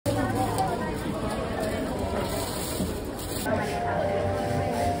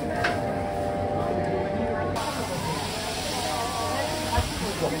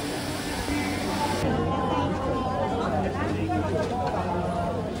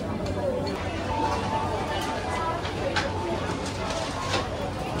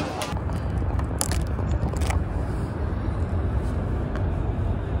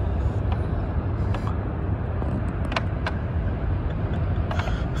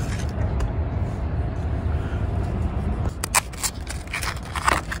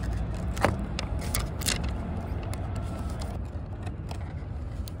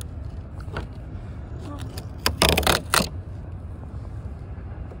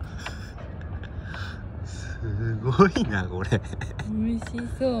ごいなこれ。美味し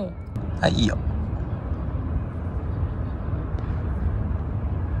そう。あ、いいよ。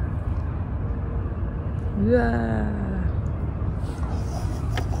うわー。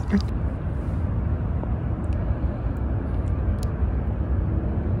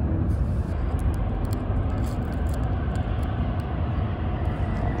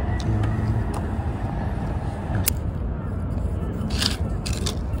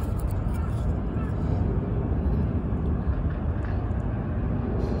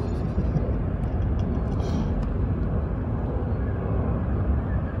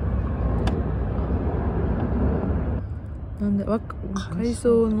なんで海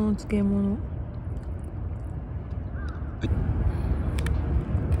藻の漬物。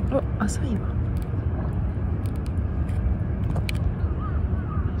あ、浅いわ。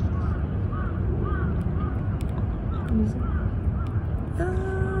水。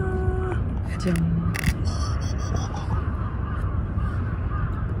じゃん。い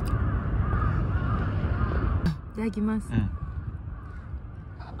ただきます。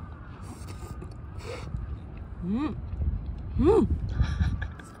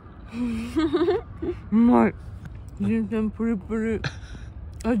うまい。全然プリプ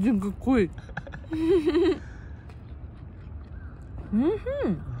リ。味が濃い。う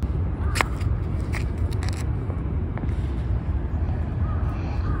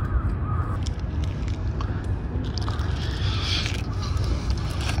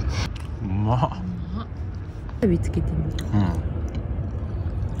まっ。エビつけてみる。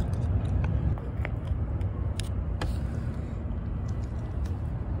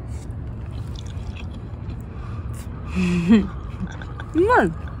うまい。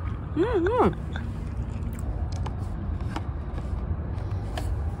うまい。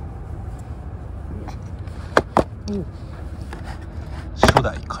初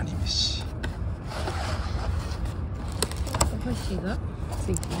代カニ飯。お箸が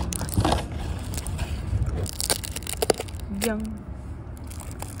ついています。じゃん。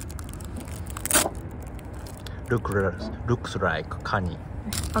looks like カニ。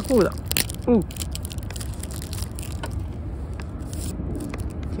あ、こうだ。おう。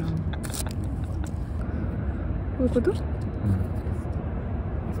じゃん。こういうこと？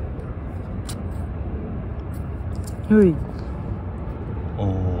はい。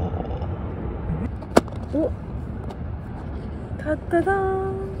お。たっただー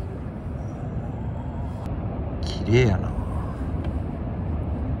ん。綺麗やな。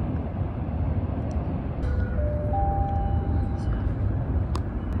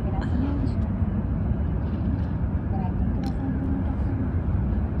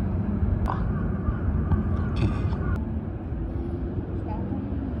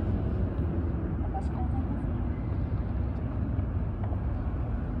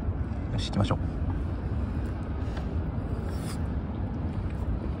よし、行きましょう。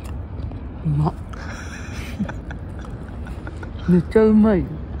うまっ。めっちゃうまいよ。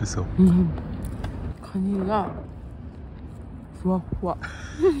嘘。カニがふわふわ。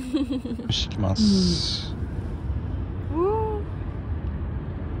よし、行きます。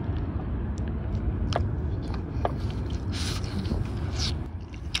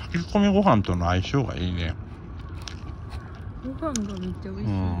炊き込みご飯との相性がいいね。ご飯がめっちゃ美味し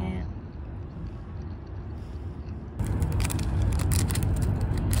いね。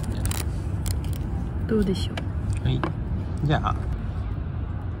どうでしょう。はい。じゃあ。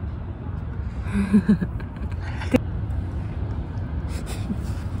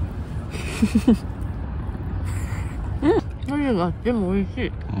何があっても美味し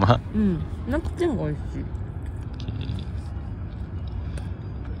い。なくても美味しい。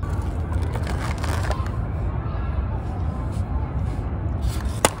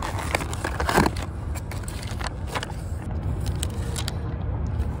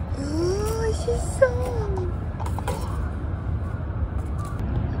美味しそう。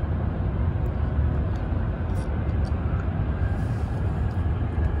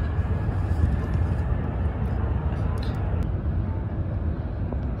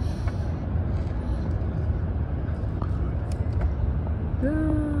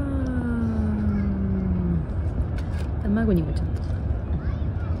卵にもちょっと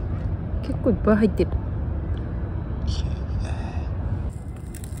結構いっぱい入ってる。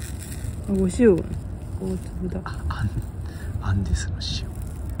お塩が大粒だ。アンデスの塩。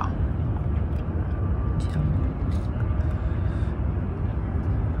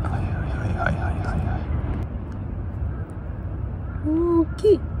大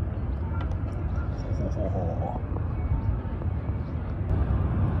きい。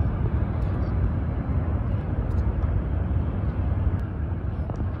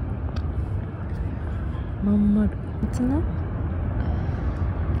まん丸。ツナ。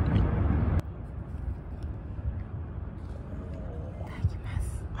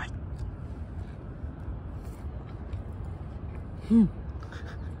うん。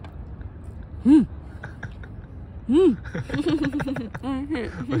うん。うん。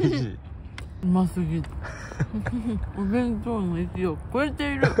美味しい。うますぎる。お弁当の域を超え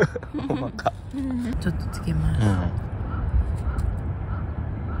ている。ほんまか。ちょっとつけます。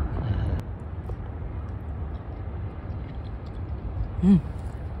うん。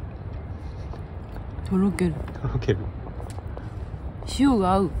とろける。とろける。塩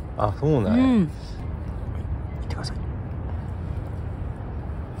が合う。あ、そうなんや。いってください。う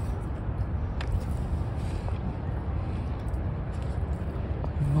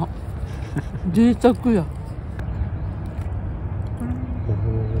まっ。贅沢や。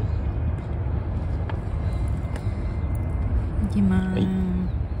いきまーす。い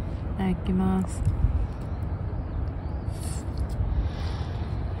ただきます。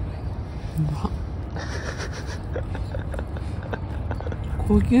うまっ。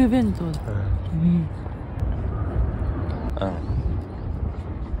高級弁当だ。うん。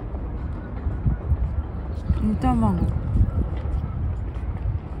煮卵。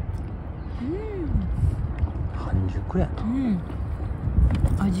半熟やな。うん。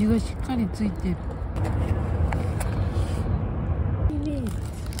味がしっかりついてる。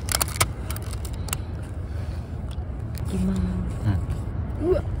いきます。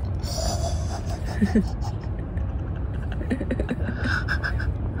うわ。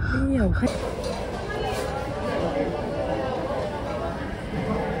いや、なんか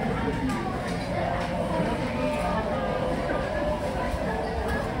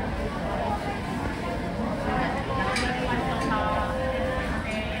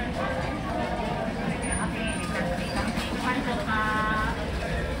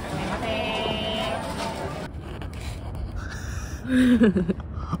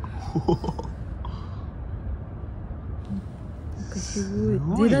す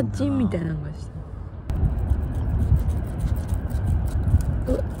ごいゼラチンみたいなのがし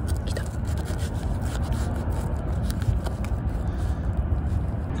た。うわ、来た。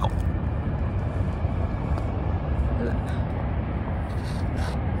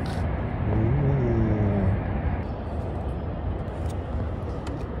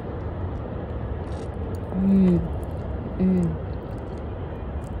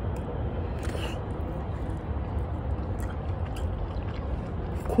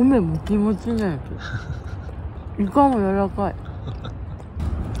米も気持ちいいね。イカも柔らかい。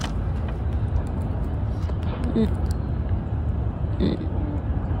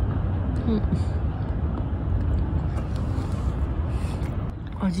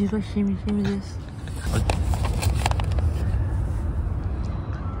味がしみしみです。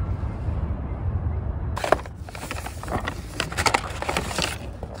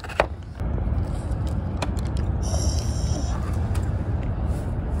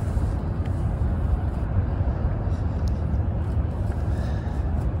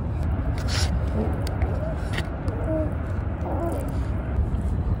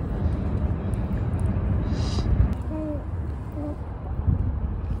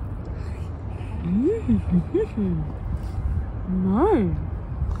うまい。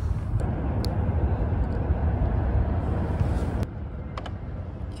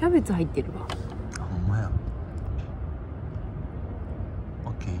キャベツ入ってるわ。あ、ほんまや。オ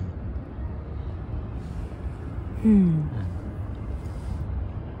ッケー。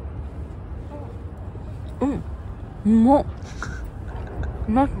うまっ。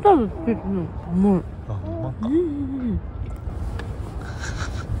マスタードつけてるのうまい。あ、ほんまか。